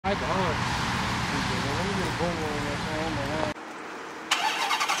like the hard. Let me get a boom on that song on my line.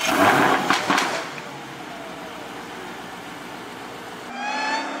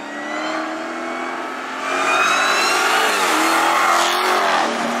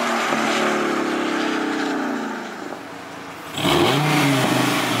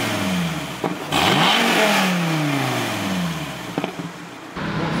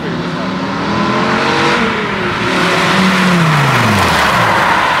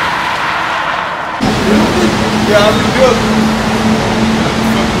 Yeah, I was good.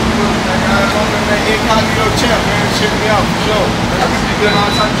 I got on that IncognitoChamp, man. Check me out for sure. You done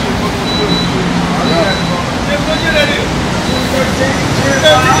all types of shit. What year that is? 13, Gen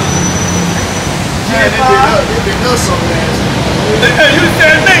 5. Man, they been nuts on that. Hey, you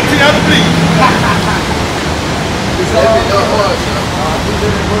said 19, I believe. They been nuts hard, son.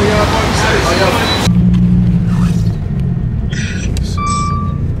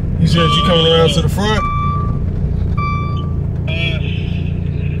 You said you coming around to the front?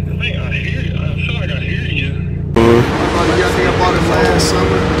 I think I bought it last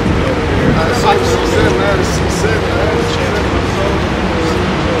summer. I saw the C7, I had a C7,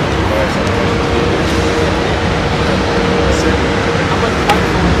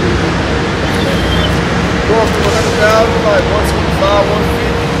 Going from 100,000, like 125,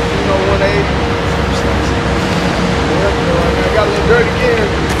 150, you know, 180. I got a little dirty gear,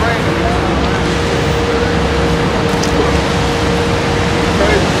 it's raining.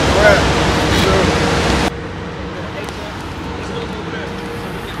 Crazy, crap, sure.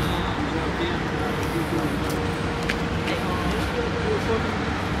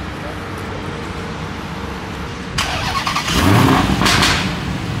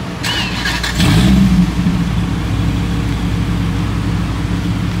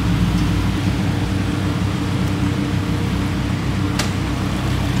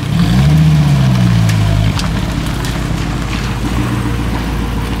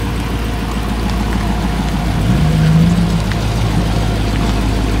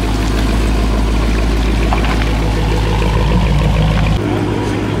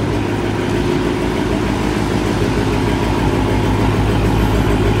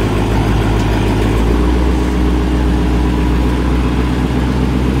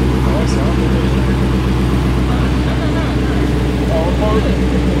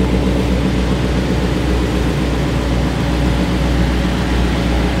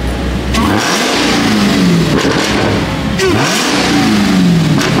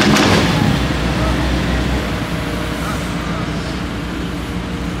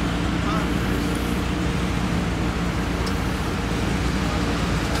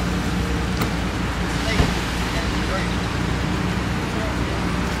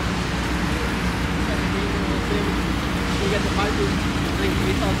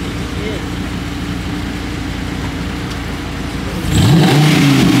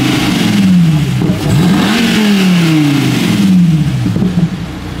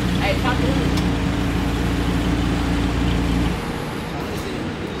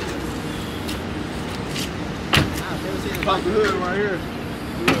 Pop the hood right here.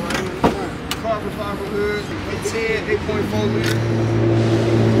 Carbon fiber hood, 10, 8.4 liter.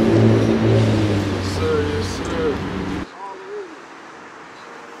 Yes sir, yes sir.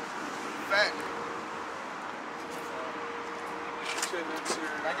 Fat.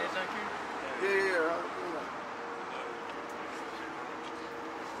 Yeah.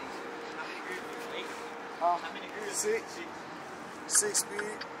 How many gears? Six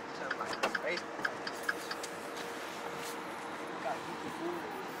speed.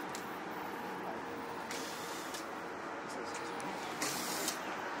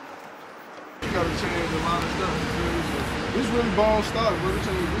 You gotta change a lot of stuff. This really bone stock, bro. This is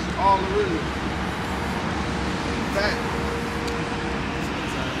all original. Fat.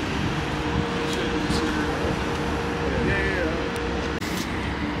 Yeah.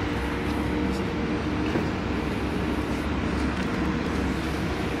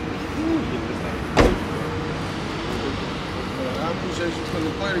 I appreciate you putting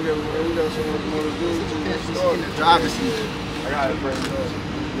the play together, man. We got so much more to do. The driver's seat. I got it, bro.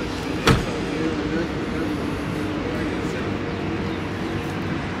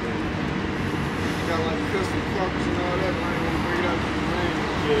 Got like custom carpets and all that, man. I ain't gonna bring it out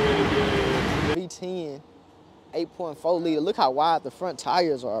to the V10, 8.4 liter. Look how wide the front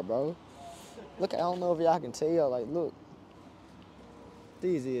tires are, bro. Look, I don't know if y'all can tell. Like, look.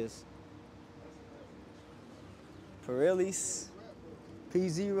 These is Pirellis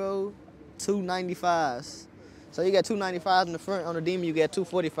P0 295s. So you got 295s in the front. On the Demon, you got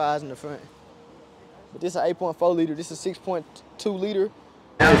 245s in the front. But this is an 8.4 liter. This is 6.2 liter.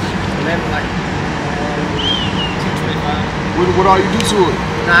 That was 11, like 225. What all you do to it?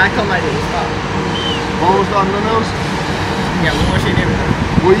 Nah, I come like this. Stop. Bone stock, nothing else? Yeah, one more shit and everything.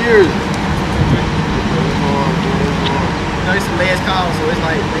 What year is it? You know, it's the last call, so it's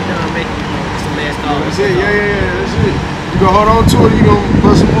like they done making it's the last call. That's it, yeah, that's it. You gonna hold on to it, you gonna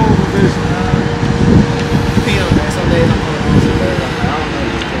bust a move with this? Depends, man. Some days I'm going on, some days I'm like, I don't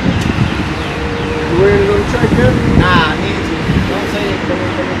know. You ready to go to track yet? Nah, I need to. Don't say it, but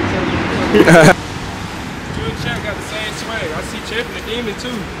Champ got the same swag. I see Champ and the Demon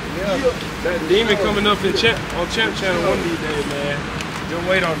too. Yeah. That Demon coming up in Champ on Champ channel one of these days, man. Just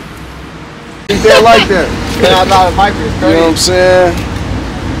wait on it. Keep that like that. Yeah, I thought the Viper is You know what I'm saying?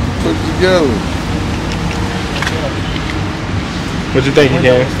 Put it together. What you think,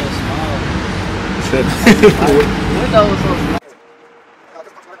 Gary? Window was so small.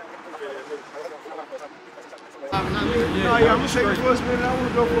 No, yeah, I'm gonna take it for a spin. I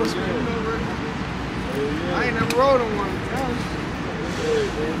wanna go for a spin. I ain't never rode on one.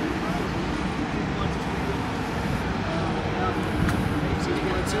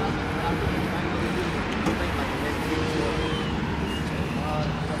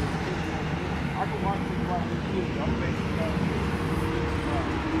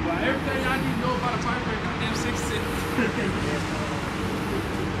 Everything y'all need to know about a Viper, goddamn 6'6".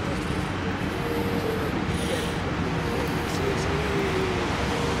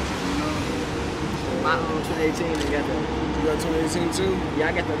 My 2018, they got the. You got 2018 too? Yeah,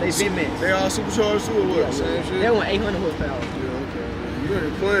 I got the. They big mix. They all supercharged too or what? Yeah, Same shit? They want 800 horsepower. Yeah, okay. You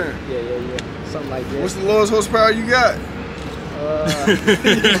ain't playing. Yeah. Something like that. What's the lowest horsepower you got? That's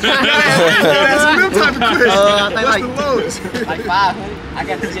them type of question. I think What's the lowest? like 500. I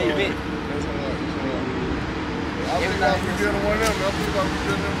got the J bit. I'll think I'll be good on one of them. I'll think I'll be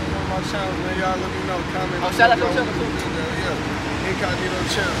good on one of my channels, man. Y'all let me know. Comment. Oh, shout out to the channel too. Yeah.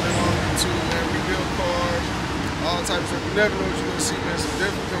 IncognitoChamp, man, on YouTube, man. Rebuild cars, all types of stuff. You never know what you're gonna see, man. So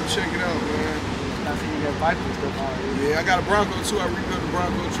definitely come check it out, man. Yeah, I got a Bronco too. I rebuilt a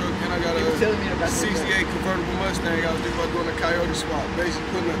Bronco truck, and I got a 68 convertible Mustang. I was thinking about doing a Coyote swap, basically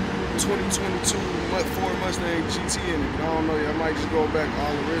putting a 2022 Ford Mustang GT in it. But I don't know yet. I might just go back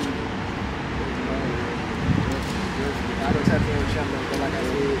all original. I don't tap in with Champ, but like I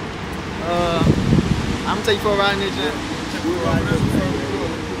said, I'm gonna take you for a ride in this, Champ. Take you for a ride in this.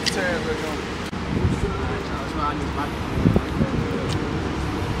 Put the tab back on.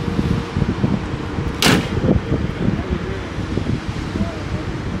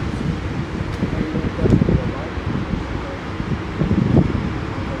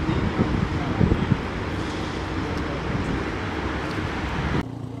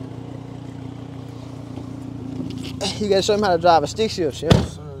 You gotta show him how to drive a stick shift, yeah?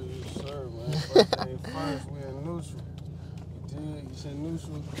 Yes, sir, man. First thing first, we in neutral. You dig? It's in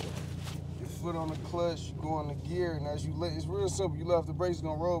neutral. Your foot on the clutch, you go on the gear, and as you let, it's real simple. You left the brakes, it's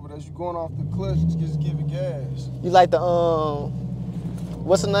gonna roll, but as you going off the clutch, just give it gas. You like the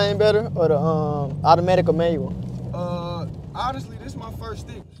what's the name better, or the automatic or manual? Honestly, this is my first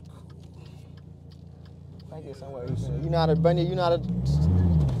stick. I get somewhere. You know how to burn it. You know how to.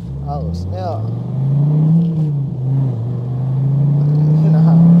 Oh, smell. You know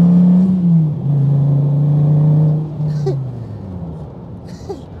how.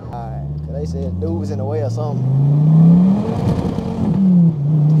 Alright, cause they said dude was in the way or something.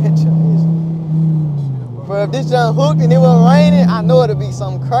 Bro, if this junk hooked and it was raining, I know it'll be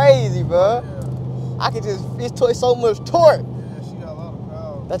something crazy, bro. I could just, it's so much torque. Yeah, she got a lot of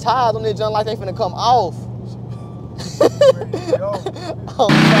power. The tires on this junk like they finna come off. Ready to go. Oh,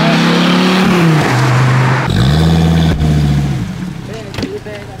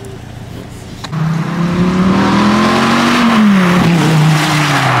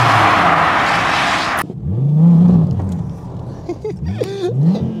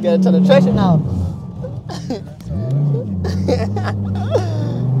 you gotta turn the traction off.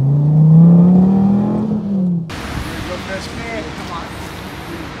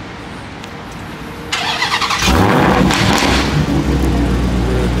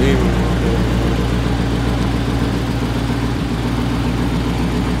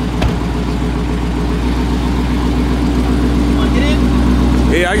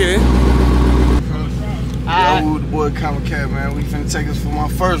 Yeah, I get it. Yeah, with the boy Camakat, man. We finna take us for my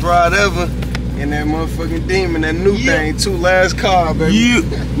first ride ever in that motherfucking Demon, that new thing, too. Last car, baby.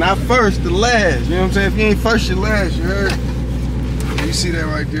 Not first, the last. You know what I'm saying? If you ain't first, you're last. You heard? You see that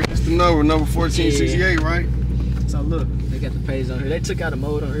right there? That's the number 1468, right? So look, they got the page on here. They took out a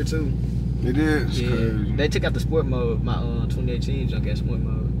mode on here too. It is. Yeah. Crazy. They took out the sport mode. My 2018 junk at sport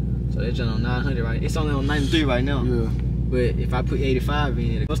mode. So they jump on 900 right. It's only on 93 right now. Yeah. But if I put 85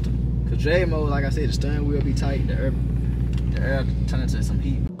 in it, cause drag mode, like I said, the steering wheel be tight, the air turn into some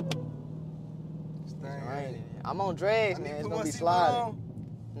heat. It's raining. I'm on drags, man. It's gonna be sliding.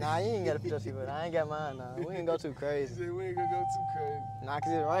 Nah, you ain't gotta put your seatbelt. I ain't got mine now. We ain't go too crazy. We ain't gonna go too crazy. Nah,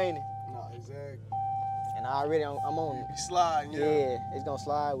 cause it's raining. Nah, exactly. And I already, I'm on. You sliding, yeah. Yeah, it's gonna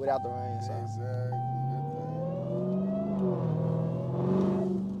slide without the rain, so. Exactly.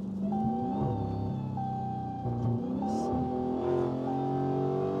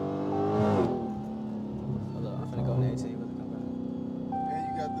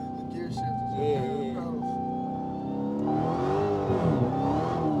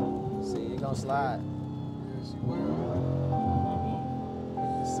 Slide. Yes, you will.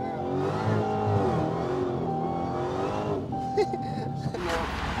 It sounds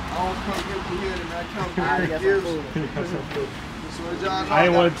I don't come here from here and I come back here. I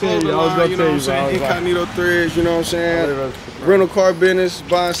didn't want to tell you. I was going to tell you. Incognito threads, you know what I'm saying? Rental car business,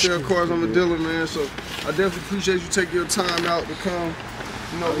 buy and sell cars. I'm a dealer, man. So I definitely appreciate you taking your time out to come,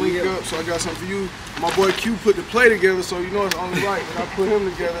 link up. So I got something for you. My boy Q put the play together, so you know it's only right that I put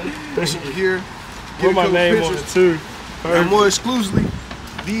him together. So here. Put my name on it too. And more exclusively,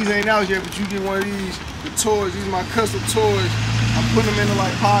 these ain't out yet, but you get one of these, the toys. These are my custom toys. I'm putting them into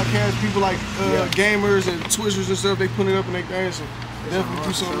like podcasts, people like gamers and Twitchers and stuff. They put it up in their things. So definitely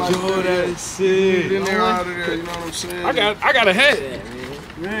do something like that. That is sick. In there, out of there. You know what I'm saying? I got a hat.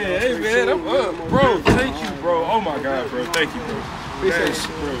 Man, hey man, I'm up, bro. Thank you, bro. Oh my God, bro. Thank you, bro. Appreciate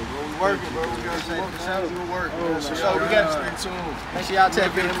you, bro. Working, bro. We got some work. So we got to stay tuned. Make sure y'all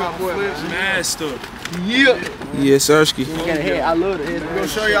tap in my boy. Master. Yeah. Yes, Sirski. I love it. We're gonna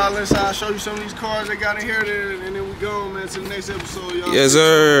show y'all inside, show you some of these cars they got in here, and then we go, man, to the next episode, y'all. Yes,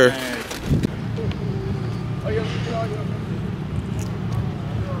 sir.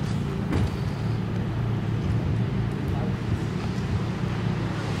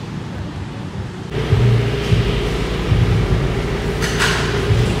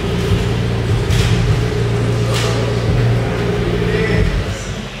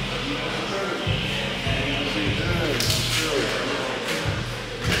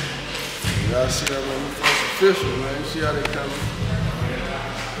 Y'all see that, man? It's official, man. You see how they coming.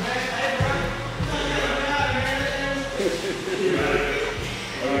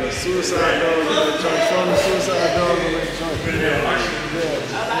 Suicide dog on that joint. Show me suicide dog on that joint.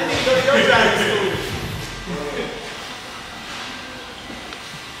 I need to go to your guys' school.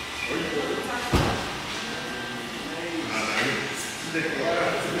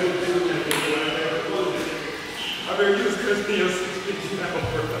 I mean, you was good to your 650 now,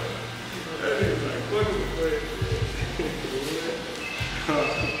 bro. That is like fucking crazy.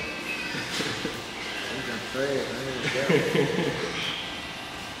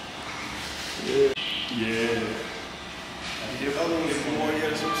 Yeah. The other one is more, yeah,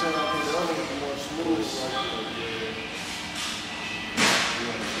 that's what I'm saying. I think the other one is more smooth.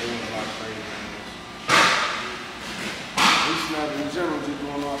 It's not in general just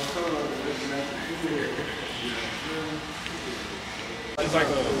going off color. It's like a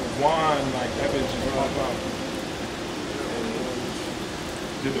wand, like that bitch just pop out.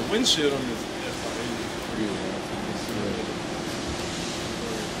 Did the windshield on this?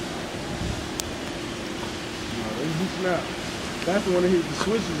 That's snap. That's the one that hit the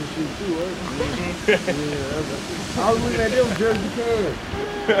switches and shit too, right? Yeah, I was looking at them just because.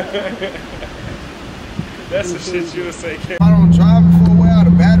 That's the shit you would say. I don't drive it for a while,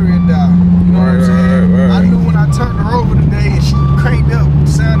 the battery would die. You know what I'm saying? Right. I knew when I turned her over today and she cranked up,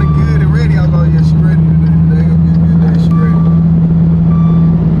 sounded good and ready. I was like, yeah, she ready today. Today gonna be a good day. She ready.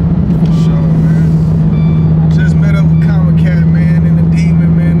 For sure, man. Just met up with Camakat, man, and the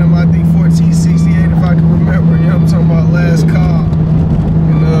Demon, man. Them, I think 1468, if I can remember. You know what I'm talking about? Last call.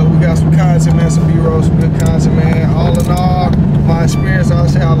 And we got some content, man. Some B-roll, some good content, man. All in all, my experience, I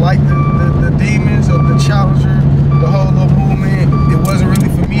would say I like the Demons or the Challenger, the whole little movement. It wasn't really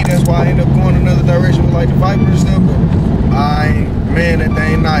for me. That's why I ended up going another direction with like the Viper and stuff. But man, that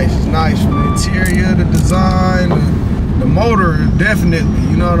thing nice. It's nice from the interior, the design, the motor, definitely.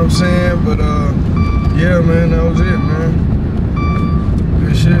 You know what I'm saying? But yeah, man, that was it, man.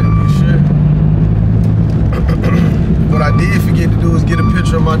 Good shit, good shit. What I did forget to do is get a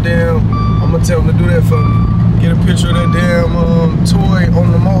picture of my damn. I'm gonna tell them to do that for me. Get a picture of that damn toy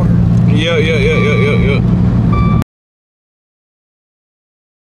on the motor. Yeah.